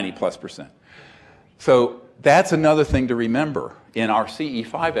 90+%. So that's another thing to remember. In our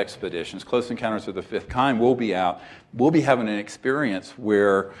CE5 expeditions, Close Encounters of the Fifth Kind, we'll be having an experience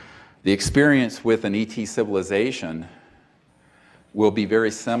where the experience with an ET civilization will be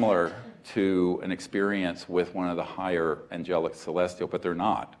very similar to an experience with one of the higher angelic celestial, but they're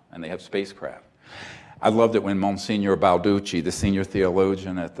not, and they have spacecraft. I loved it when Monsignor Balducci, the senior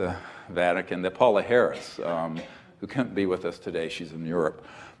theologian at the Vatican, that Paula Harris, who couldn't be with us today, she's in Europe,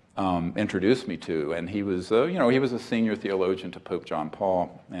 introduced me to, and he was a senior theologian to Pope John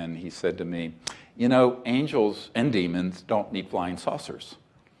Paul, and he said to me, angels and demons don't need flying saucers.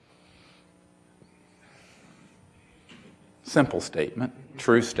 Simple statement,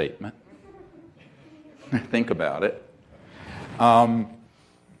 true statement. Think about it. And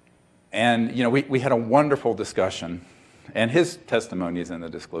we had a wonderful discussion, and his testimony is in the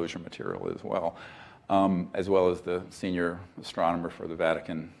disclosure material as well as the senior astronomer for the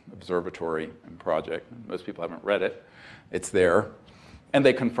Vatican Observatory and Project. Most people haven't read it. It's there, and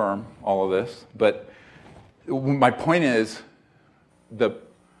they confirm all of this. But my point is, the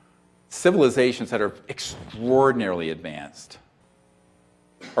civilizations that are extraordinarily advanced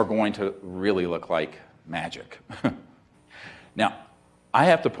are going to really look like magic. Now, I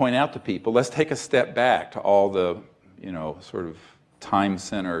have to point out to people, let's take a step back to all the, sort of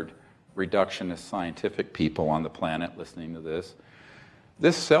time-centered, reductionist scientific people on the planet listening to this.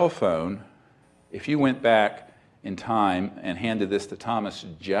 This cell phone, if you went back in time and handed this to Thomas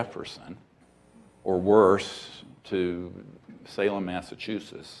Jefferson, or worse, to Salem,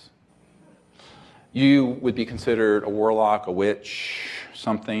 Massachusetts, you would be considered a warlock, a witch,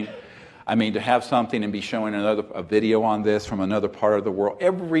 something. I mean, to have something and be showing a video on this from another part of the world,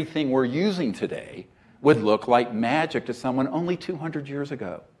 everything we're using today would look like magic to someone only 200 years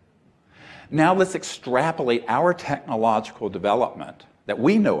ago. Now let's extrapolate our technological development that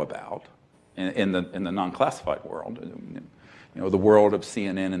we know about in the non-classified world, the world of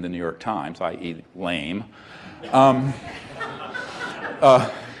CNN and the New York Times, i.e. lame.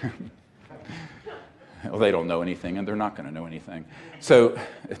 Well, they don't know anything, and they're not going to know anything. So,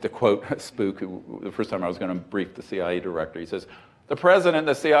 to quote Spook, the first time I was going to brief the CIA director, he says, the president and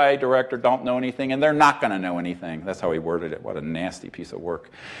the CIA director don't know anything, and they're not going to know anything. That's how he worded it. What a nasty piece of work.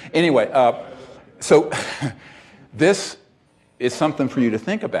 Anyway, so this is something for you to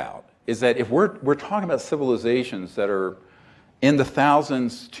think about, is that if we're talking about civilizations that are in the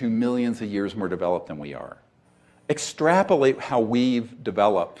thousands to millions of years more developed than we are, extrapolate how we've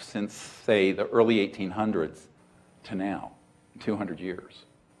developed since, say, the early 1800s to now, 200 years.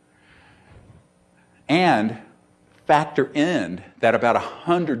 And factor in that about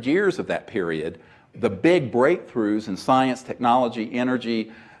 100 years of that period, the big breakthroughs in science, technology,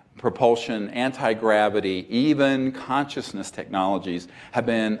 energy, propulsion, anti-gravity, even consciousness technologies have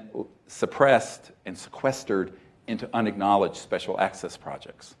been suppressed and sequestered into unacknowledged special access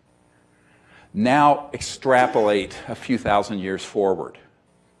projects. Now extrapolate a few thousand years forward.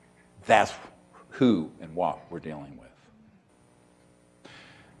 That's who and what we're dealing with.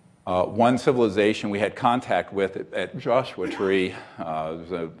 One civilization we had contact with at Joshua Tree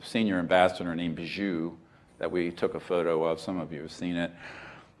was a senior ambassador named Bijou that we took a photo of. Some of you have seen it.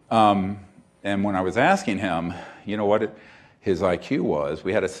 And when I was asking him, what his IQ was,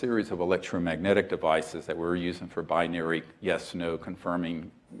 we had a series of electromagnetic devices that we were using for binary yes-no confirming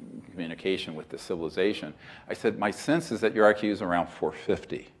communication with the civilization. I said, my sense is that your IQ is around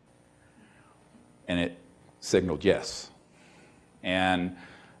 450. And it signaled yes. And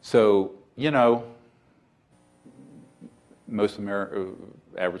so, most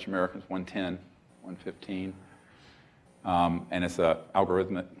average Americans, 110, 115. And it's an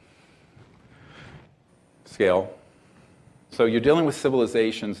algorithmic scale. So you're dealing with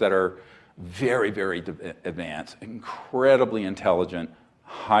civilizations that are very, very advanced, incredibly intelligent,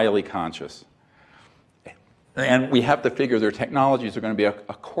 highly conscious. And we have to figure their technologies are going to be a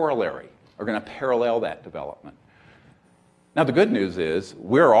corollary, are going to parallel that development. Now, the good news is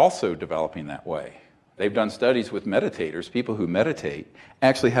we're also developing that way. They've done studies with meditators. People who meditate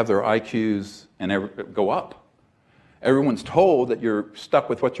actually have their IQs go up. Everyone's told that you're stuck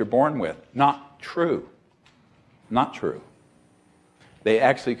with what you're born with. Not true. Not true. They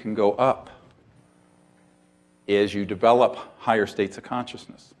actually can go up as you develop higher states of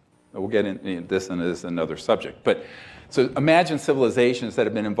consciousness. We'll get into this, and this is another subject. But so imagine civilizations that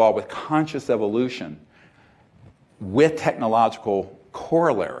have been involved with conscious evolution with technological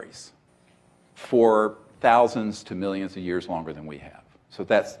corollaries for thousands to millions of years longer than we have. So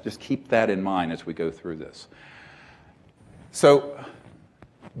just keep that in mind as we go through this. So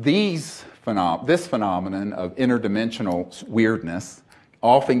this phenomenon of interdimensional weirdness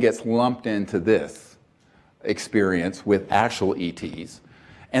often gets lumped into this experience with actual ETs.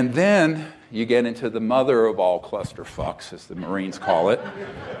 And then you get into the mother of all clusterfucks, as the Marines call it.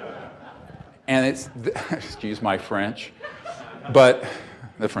 And it's, excuse my French, but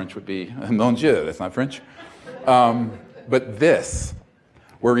the French would be, mon Dieu, that's not French. But this,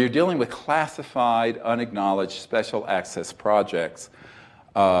 where you're dealing with classified, unacknowledged, special access projects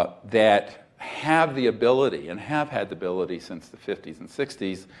that have the ability, and have had the ability since the 50s and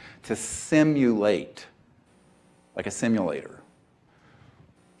 60s, to simulate, like a simulator,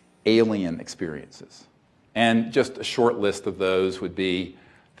 alien experiences. And just a short list of those would be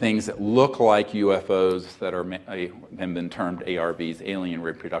things that look like UFOs that have been termed ARVs, alien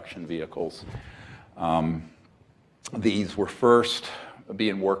reproduction vehicles. These were first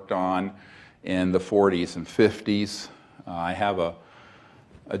being worked on in the 40s and 50s. I have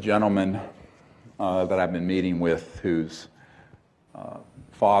a gentleman that I've been meeting with whose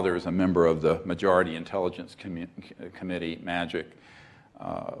father is a member of the Majority Intelligence Committee, MAGIC,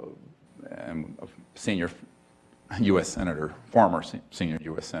 and a senior U.S. Senator, former senior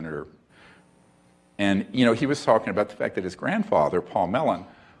U.S. Senator. And, you know, he was talking about the fact that his grandfather, Paul Mellon,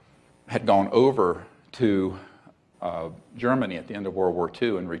 had gone over to Germany at the end of World War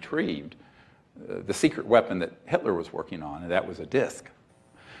II and retrieved the secret weapon that Hitler was working on, and that was a disc.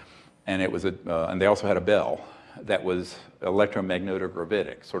 And it was and they also had a bell that was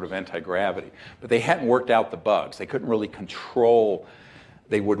electromagnetic-gravitic, sort of anti-gravity. But they hadn't worked out the bugs. They couldn't really control.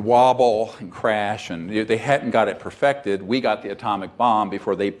 They would wobble and crash, and they hadn't got it perfected. We got the atomic bomb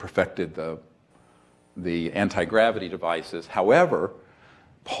before they perfected the anti-gravity devices. However,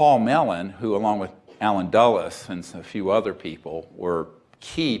 Paul Mellon, who along with Alan Dulles and a few other people were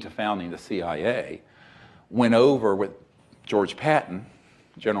key to founding the CIA, went over with George Patton,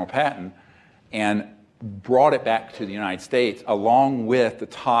 General Patton, and brought it back to the United States along with the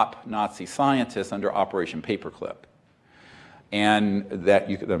top Nazi scientists under Operation Paperclip. And that,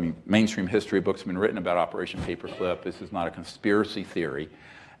 I mean, mainstream history books have been written about Operation Paperclip. This is not a conspiracy theory.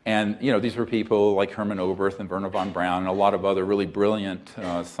 And, you know, these were people like Herman Oberth and Werner von Braun and a lot of other really brilliant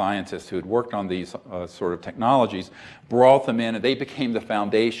scientists who had worked on these sort of technologies, brought them in, and they became the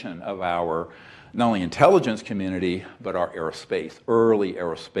foundation of our, not only intelligence community, but our aerospace, early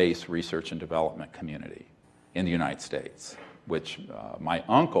aerospace research and development community in the United States, which my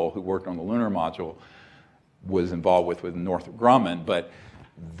uncle, who worked on the lunar module, was involved with Northrop Grumman, but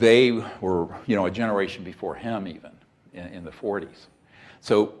they were, you know, a generation before him even, in the 40s.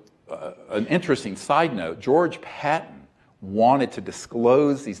 So an interesting side note, George Patton wanted to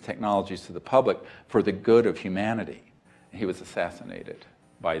disclose these technologies to the public for the good of humanity. He was assassinated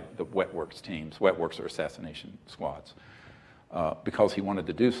by the Wet Works teams. Wet Works are assassination squads, because he wanted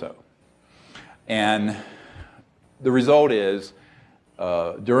to do so. And the result is,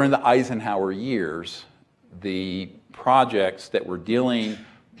 during the Eisenhower years, the projects that were dealing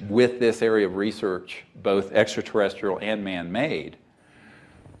with this area of research, both extraterrestrial and man-made,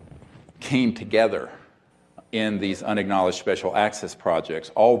 came together in these unacknowledged special access projects,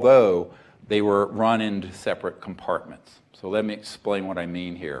 although they were run into separate compartments. So let me explain what I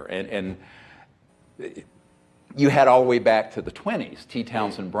mean here. And you had all the way back to the 20s, T.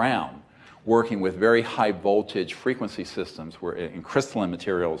 Townsend Brown, working with very high voltage frequency systems where, in crystalline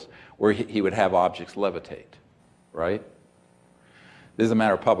materials, where he would have objects levitate, right? This is a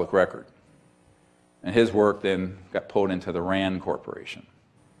matter of public record. And his work then got pulled into the RAND Corporation,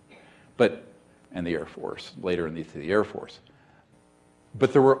 and the Air Force, later into the Air Force.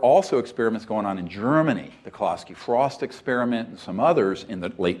 But there were also experiments going on in Germany, the Klossky-Frost experiment and some others in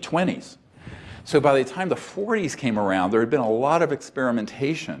the late 20s. So by the time the 40s came around, there had been a lot of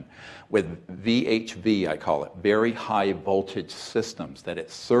experimentation with VHV, I call it, very high voltage systems that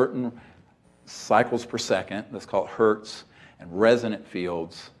at certain cycles per second, let's call it hertz, and resonant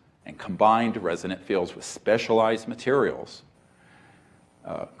fields, and combined resonant fields with specialized materials,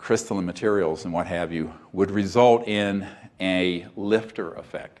 crystalline materials and what have you, would result in a lifter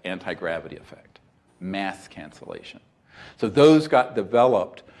effect, anti-gravity effect, mass cancellation. So those got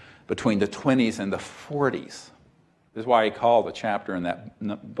developed between the 20s and the 40s. This is why I call the chapter in that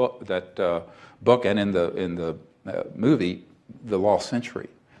book and in the movie, The Lost Century.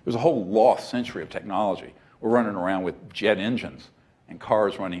 There's a whole lost century of technology. We're running around with jet engines and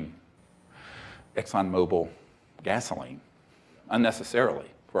cars running ExxonMobil gasoline unnecessarily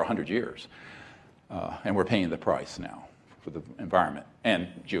for 100 years. And we're paying the price now for the environment and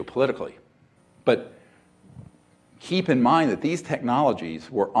geopolitically. But keep in mind that these technologies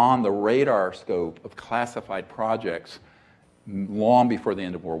were on the radar scope of classified projects long before the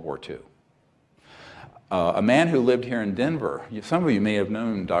end of World War II. A man who lived here in Denver, some of you may have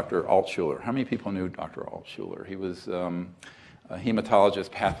known Dr. Altshuler. How many people knew Dr. Altshuler? He was a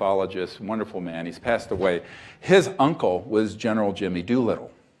hematologist, pathologist, wonderful man. He's passed away. His uncle was General Jimmy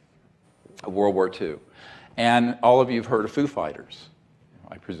Doolittle of World War II. And all of you have heard of Foo Fighters,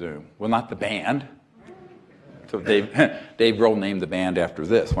 I presume. Well, not the band. So Dave Grohl named the band after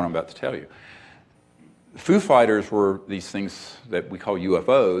this, what I'm about to tell you. Foo Fighters were these things that we call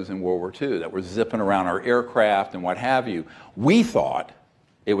UFOs in World War II that were zipping around our aircraft and what have you. We thought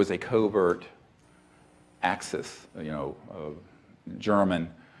it was a covert Axis, German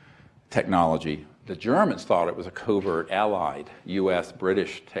technology. The Germans thought it was a covert Allied U.S.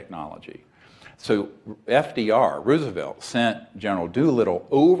 British technology. So FDR, Roosevelt, sent General Doolittle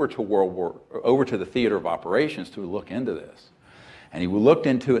over to the theater of operations to look into this. And he looked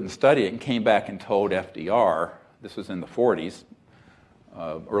into it and studied it and came back and told FDR, this was in the 40s,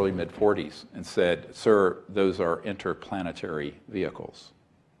 early mid-40s, and said, "Sir, those are interplanetary vehicles,"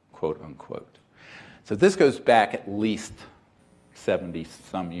 quote unquote. So this goes back at least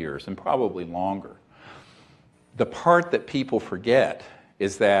 70-some years and probably longer. The part that people forget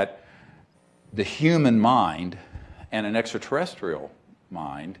is that the human mind and an extraterrestrial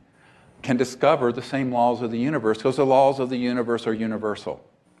mind can discover the same laws of the universe because the laws of the universe are universal.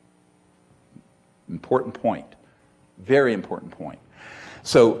 Important point. Very important point.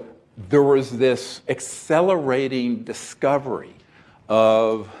 So there was this accelerating discovery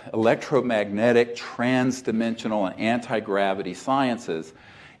of electromagnetic, transdimensional, and anti-gravity sciences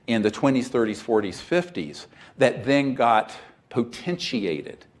in the 20s, 30s, 40s, 50s that then got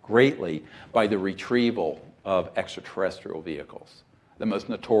potentiated greatly by the retrieval of extraterrestrial vehicles. The most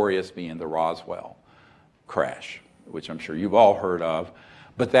notorious being the Roswell crash, which I'm sure you've all heard of,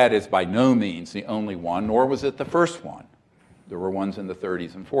 but that is by no means the only one, nor was it the first one. There were ones in the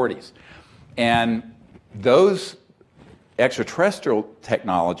 30s and 40s. And those extraterrestrial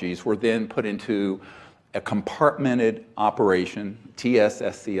technologies were then put into a compartmented operation,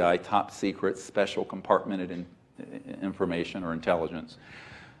 TSSCI, top secret, special compartmented information or intelligence,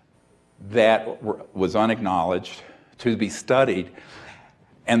 that was unacknowledged, to be studied.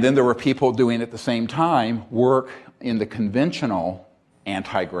 And then there were people doing at the same time work in the conventional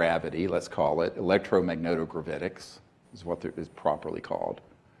anti-gravity, let's call it, electromagnetogravitics is what it is properly called,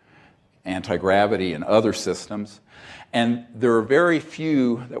 anti-gravity and other systems. And there are very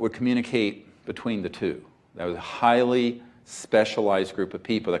few that would communicate between the two. That was a highly specialized group of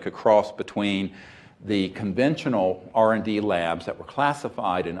people that could cross between the conventional R&D labs that were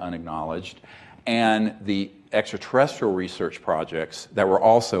classified and unacknowledged and the extraterrestrial research projects that were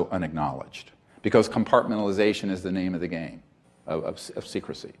also unacknowledged, because compartmentalization is the name of the game of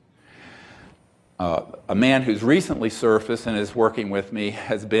secrecy. A man who's recently surfaced and is working with me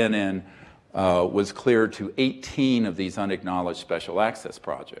has been in, was cleared to 18 of these unacknowledged special access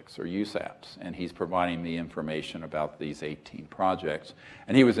projects, or USAPs, and he's providing me information about these 18 projects,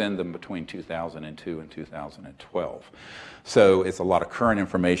 and he was in them between 2002 and 2012. So it's a lot of current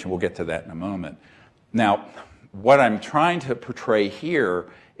information. We'll get to that in a moment. Now, what I'm trying to portray here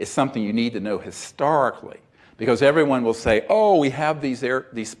is something you need to know historically, because everyone will say, oh, we have these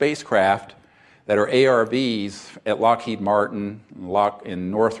spacecraft that are ARVs at Lockheed Martin,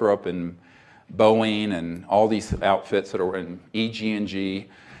 in Northrop, and Boeing, and all these outfits that are in EG&G.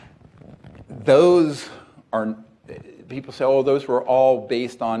 Those are, people say, oh, those were all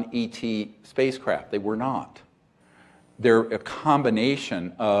based on ET spacecraft. They were not. They're a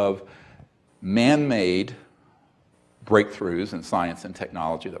combination of man-made breakthroughs in science and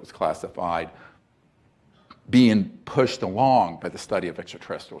technology that was classified, being pushed along by the study of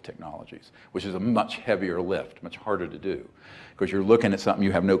extraterrestrial technologies, which is a much heavier lift, much harder to do, because you're looking at something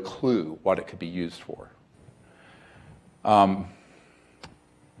you have no clue what it could be used for.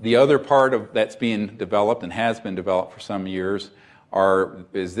 The other part of that's being developed and has been developed for some years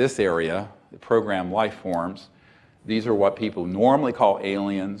is this area, the program life forms. These are what people normally call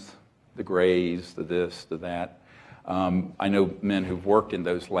aliens, the grays, the this, the that. I know men who've worked in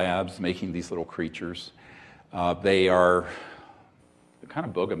those labs making these little creatures. They're kind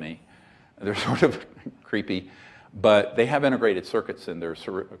of boogamy. They're sort of creepy, but they have integrated circuits in their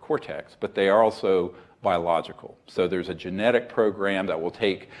cortex, but they are also biological. So there's a genetic program that will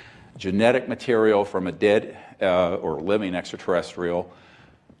take genetic material from a dead or living extraterrestrial,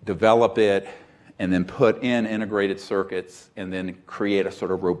 develop it, and then put in integrated circuits, and then create a sort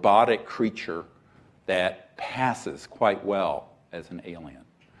of robotic creature that passes quite well as an alien.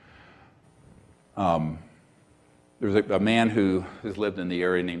 There's a man who has lived in the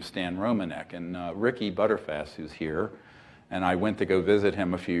area named Stan Romanek, and Ricky Butterfass, who's here, and I went to go visit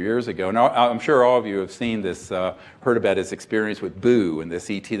him a few years ago. And I'm sure all of you have seen this, heard about his experience with Boo and this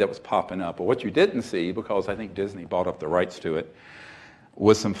ET that was popping up. But what you didn't see, because I think Disney bought up the rights to it,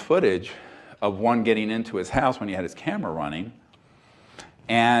 was some footage of one getting into his house when he had his camera running.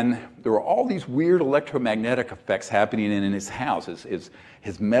 And there were all these weird electromagnetic effects happening in his house.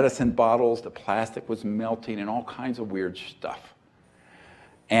 His medicine bottles, the plastic was melting, and all kinds of weird stuff.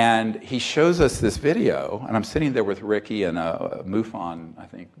 And he shows us this video, and I'm sitting there with Ricky and a MUFON, I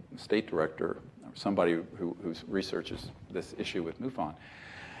think, state director, or somebody who researches this issue with MUFON.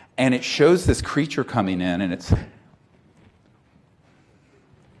 And it shows this creature coming in, and it's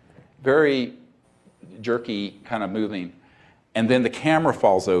very jerky, kind of moving. And then the camera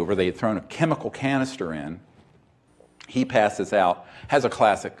falls over. They had thrown a chemical canister in. He passes out, has a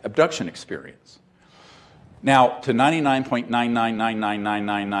classic abduction experience. Now, to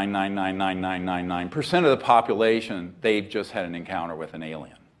 99.99999999999% of the population, they've just had an encounter with an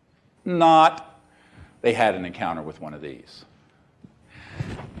alien. Not, they had an encounter with one of these.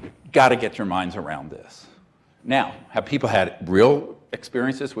 Got to get your minds around this. Now, have people had real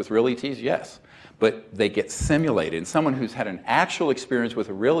experiences with real ETs? Yes. But they get simulated. And someone who's had an actual experience with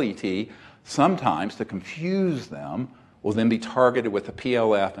a real ET, sometimes to confuse them, will then be targeted with a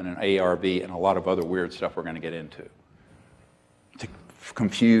PLF and an ARV and a lot of other weird stuff we're going to get into to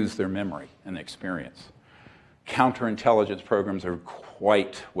confuse their memory and experience. Counterintelligence programs are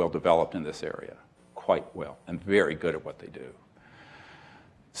quite well developed in this area, quite well, and very good at what they do.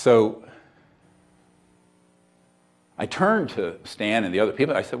 So I turned to Stan and the other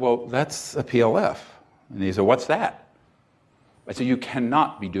people. I said, well, that's a PLF. And he said, what's that? I said, you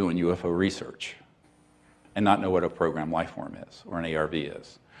cannot be doing UFO research and not know what a program life form is or an ARV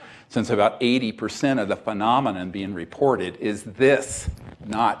is. Since about 80% of the phenomenon being reported is this,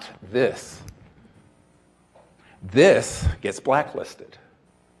 not this. This gets blacklisted.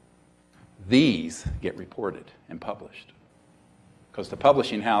 These get reported and published. Because the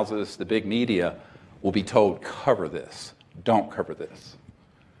publishing houses, the big media, will be told, cover this, don't cover this.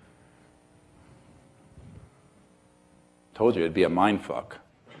 Told you it'd be a mind fuck.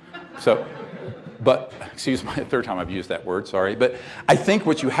 So, but, excuse me, the third time I've used that word, sorry. But I think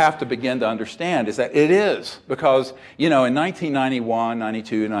what you have to begin to understand is that it is. Because, you know, in 1991,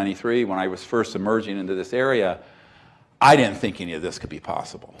 92, 93, when I was first emerging into this area, I didn't think any of this could be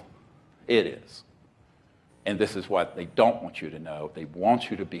possible. It is. And this is what they don't want you to know. They want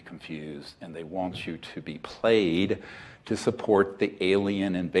you to be confused, and they want you to be played to support the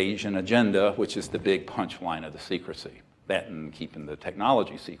alien invasion agenda, which is the big punchline of the secrecy. That and keeping the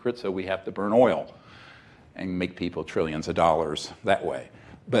technology secret, so we have to burn oil and make people trillions of dollars that way.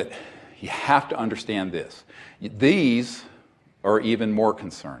 But you have to understand this. These are even more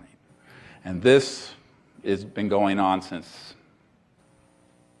concerning. And this has been going on since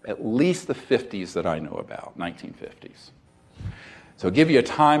at least the 50s that I know about, 1950s. So I'll give you a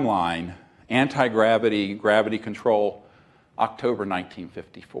timeline. Anti-gravity, gravity control, October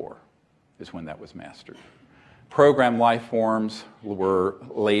 1954 is when that was mastered. Program life forms were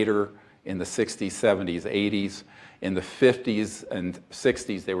later in the 60s, 70s, 80s. In the 50s and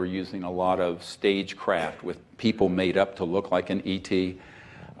 60s, they were using a lot of stagecraft with people made up to look like an ET.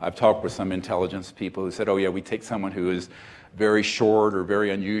 I've talked with some intelligence people who said, oh yeah, we take someone who is very short or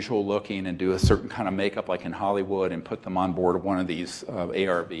very unusual looking and do a certain kind of makeup like in Hollywood and put them on board one of these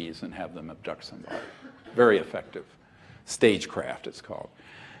ARVs and have them abduct somebody. Very effective. Stagecraft, it's called.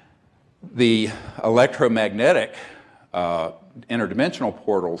 The electromagnetic interdimensional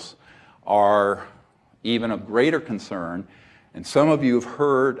portals are even of greater concern, and some of you have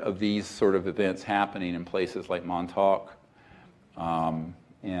heard of these sort of events happening in places like Montauk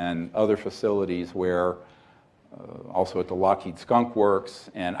and other facilities where also at the Lockheed Skunk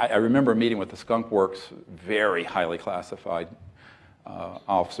Works. And I remember meeting with the Skunk Works, very highly classified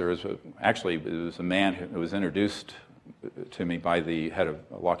officers. Actually, it was a man who was introduced to me by the head of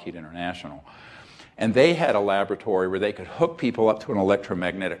Lockheed International. And they had a laboratory where they could hook people up to an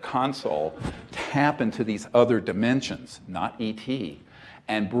electromagnetic console, tap into these other dimensions, not ET,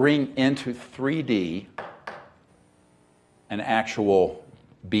 and bring into 3D an actual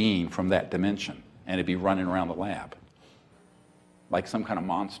being from that dimension. And it'd be running around the lab like some kind of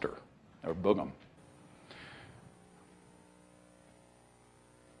monster or boogum.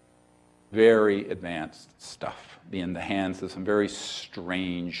 Very advanced stuff in the hands of some very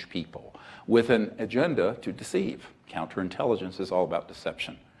strange people with an agenda to deceive. Counterintelligence is all about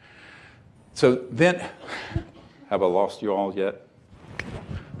deception. So then, have I lost you all yet?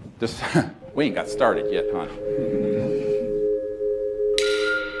 We ain't got started yet, huh?